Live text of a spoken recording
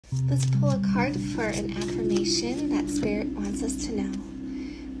Let's pull a card for an affirmation that Spirit wants us to know.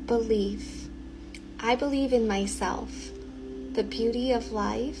 Belief. I believe in myself, the beauty of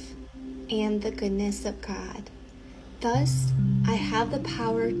life, and the goodness of God. Thus, I have the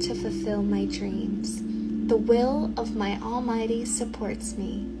power to fulfill my dreams. The will of my Almighty supports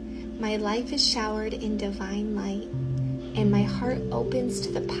me. My life is showered in divine light, and my heart opens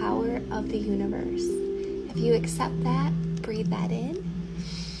to the power of the universe. If you accept that, breathe that in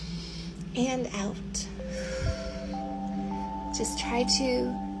and out. Just try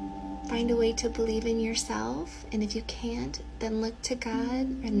to find a way to believe in yourself, and if you can't, then look to God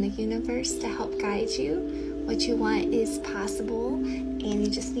and the universe to help guide you. What you want is possible, and you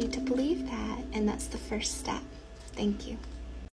just need to believe that, and that's the first step. Thank you.